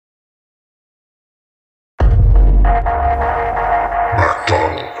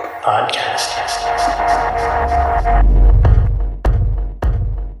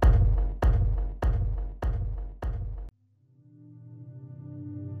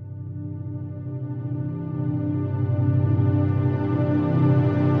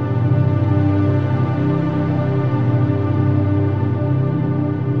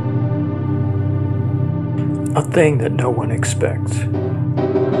thing that no one expects.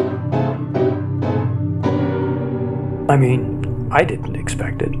 I mean, I didn't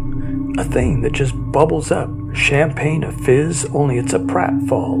expect it. A thing that just bubbles up, champagne a fizz, only it's a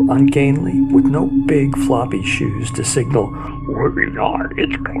pratfall, ungainly, with no big floppy shoes to signal, "Worry not,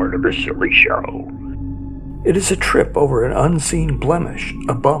 it's part of a silly show." It is a trip over an unseen blemish,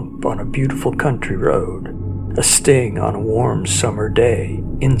 a bump on a beautiful country road, a sting on a warm summer day,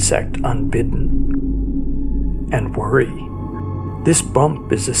 insect unbidden. And worry. This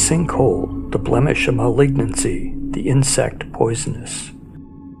bump is a sinkhole, the blemish a malignancy, the insect poisonous.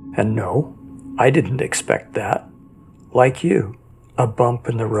 And no, I didn't expect that. Like you, a bump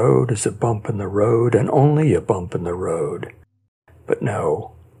in the road is a bump in the road and only a bump in the road. But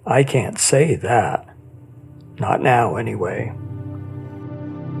no, I can't say that. Not now, anyway.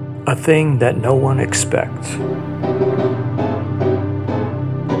 A thing that no one expects.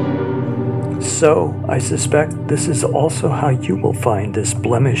 So, I suspect this is also how you will find this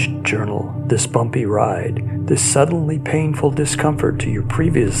blemished journal, this bumpy ride, this suddenly painful discomfort to your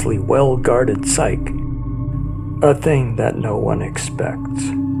previously well-guarded psyche. A thing that no one expects.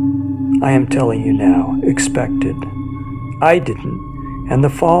 I am telling you now, expected. I didn't, and the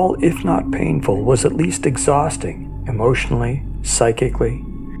fall, if not painful, was at least exhausting, emotionally, psychically.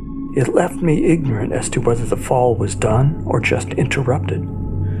 It left me ignorant as to whether the fall was done or just interrupted.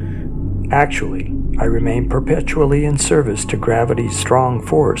 Actually, I remain perpetually in service to gravity's strong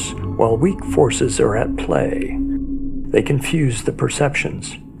force, while weak forces are at play. They confuse the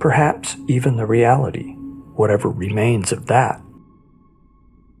perceptions, perhaps even the reality, whatever remains of that.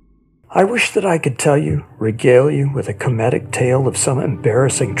 I wish that I could tell you, regale you with a comedic tale of some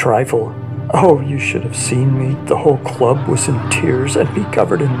embarrassing trifle. Oh, you should have seen me. The whole club was in tears and me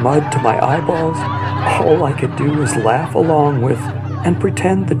covered in mud to my eyeballs. All I could do was laugh along with and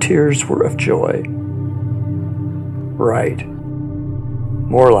pretend the tears were of joy. Right.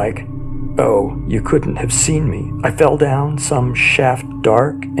 More like, oh, you couldn't have seen me. I fell down some shaft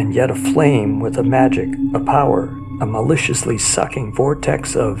dark and yet aflame with a magic, a power, a maliciously sucking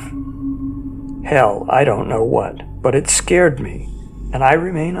vortex of... hell, I don't know what, but it scared me, and I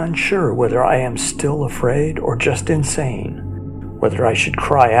remain unsure whether I am still afraid or just insane, whether I should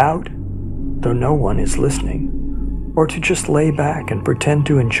cry out, though no one is listening, or to just lay back and pretend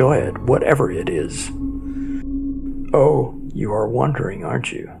to enjoy it, whatever it is. Oh, you are wondering,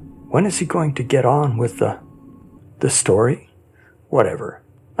 aren't you? When is he going to get on with the story? Whatever.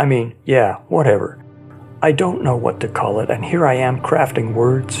 I mean, yeah, whatever. I don't know what to call it, and here I am crafting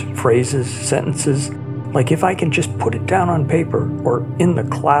words, phrases, sentences, like if I can just put it down on paper, or in the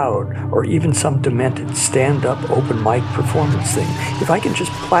cloud, or even some demented stand-up open mic performance thing, if I can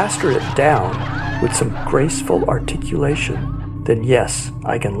just plaster it down with some graceful articulation, then yes,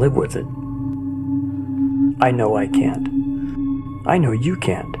 I can live with it. I know I can't. I know you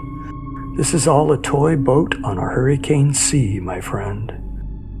can't. This is all a toy boat on a hurricane sea, my friend.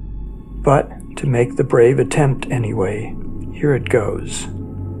 But to make the brave attempt anyway, here it goes.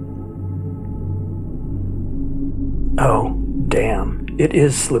 Oh, damn, it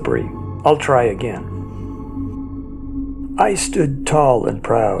is slippery. I'll try again. I stood tall and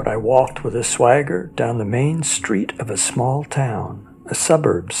proud. I walked with a swagger down the main street of a small town, a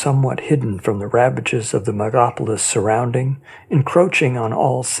suburb somewhat hidden from the ravages of the megapolis surrounding, encroaching on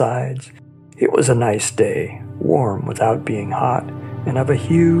all sides. It was a nice day, warm without being hot, and of a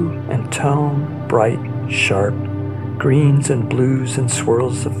hue and tone, bright, sharp, greens and blues and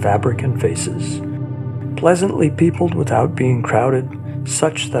swirls of fabric and faces. Pleasantly peopled without being crowded,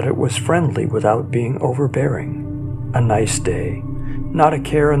 such that it was friendly without being overbearing. A nice day, not a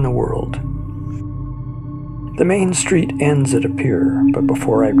care in the world. The main street ends at a pier, but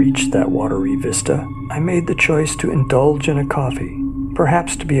before I reached that watery vista, I made the choice to indulge in a coffee,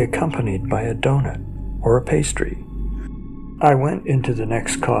 perhaps to be accompanied by a donut or a pastry. I went into the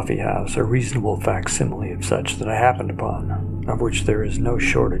next coffee house, a reasonable facsimile of such that I happened upon, of which there is no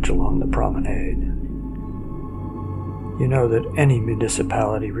shortage along the promenade. You know that any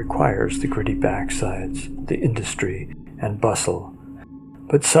municipality requires the gritty backsides, the industry, and bustle,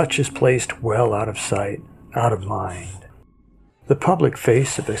 but such is placed well out of sight, out of mind. The public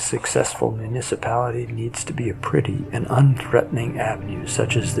face of a successful municipality needs to be a pretty and unthreatening avenue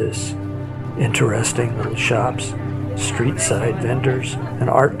such as this. Interesting little shops, street-side vendors, an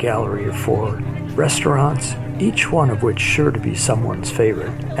art gallery or four, restaurants, each one of which sure to be someone's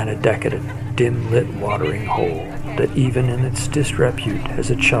favorite, and a decadent, dim-lit watering hole that even in its disrepute has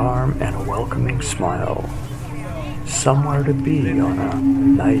a charm and a welcoming smile. Somewhere to be on a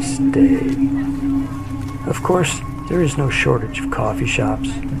nice day. Of course, there is no shortage of coffee shops,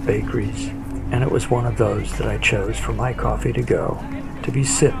 bakeries, and it was one of those that I chose for my coffee to go, to be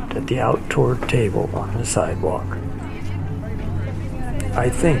sipped at the out-toward table on the sidewalk. I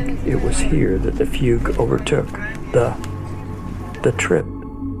think it was here that the fugue overtook, the trip,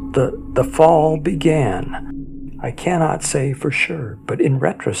 the fall began. I cannot say for sure, but in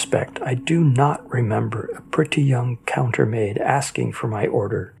retrospect, I do not remember a pretty young countermaid asking for my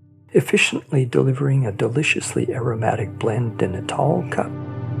order, efficiently delivering a deliciously aromatic blend in a tall cup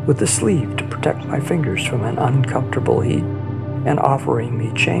with a sleeve to protect my fingers from an uncomfortable heat, and offering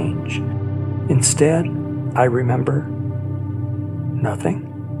me change. Instead, I remember nothing.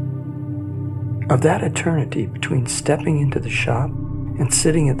 Of that eternity between stepping into the shop and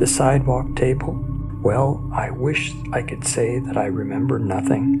sitting at the sidewalk table, well, I wish I could say that I remember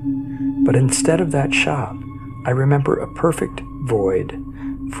nothing. But instead of that shop, I remember a perfect void,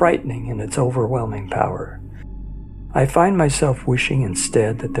 frightening in its overwhelming power. I find myself wishing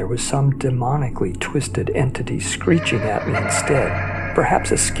instead that there was some demonically twisted entity screeching at me instead,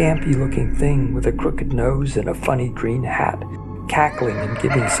 perhaps a scampy-looking thing with a crooked nose and a funny green hat, cackling and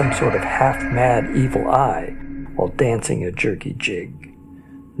giving some sort of half-mad evil eye while dancing a jerky jig.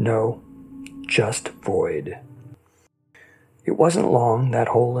 No, just void. It wasn't long, that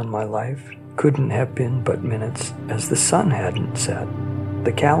hole in my life. Couldn't have been but minutes, as the sun hadn't set.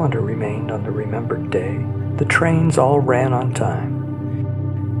 The calendar remained on the remembered day. The trains all ran on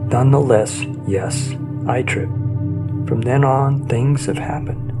time. Nonetheless, yes, I tripped. From then on, things have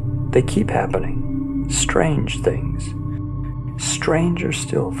happened. They keep happening. Strange things. Stranger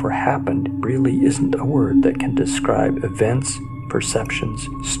still, for happened really isn't a word that can describe events, perceptions,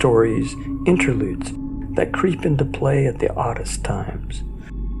 stories, interludes that creep into play at the oddest times,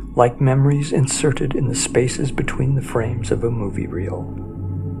 like memories inserted in the spaces between the frames of a movie reel.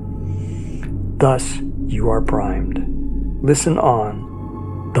 Thus, you are primed. Listen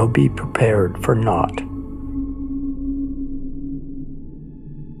on, though be prepared for naught.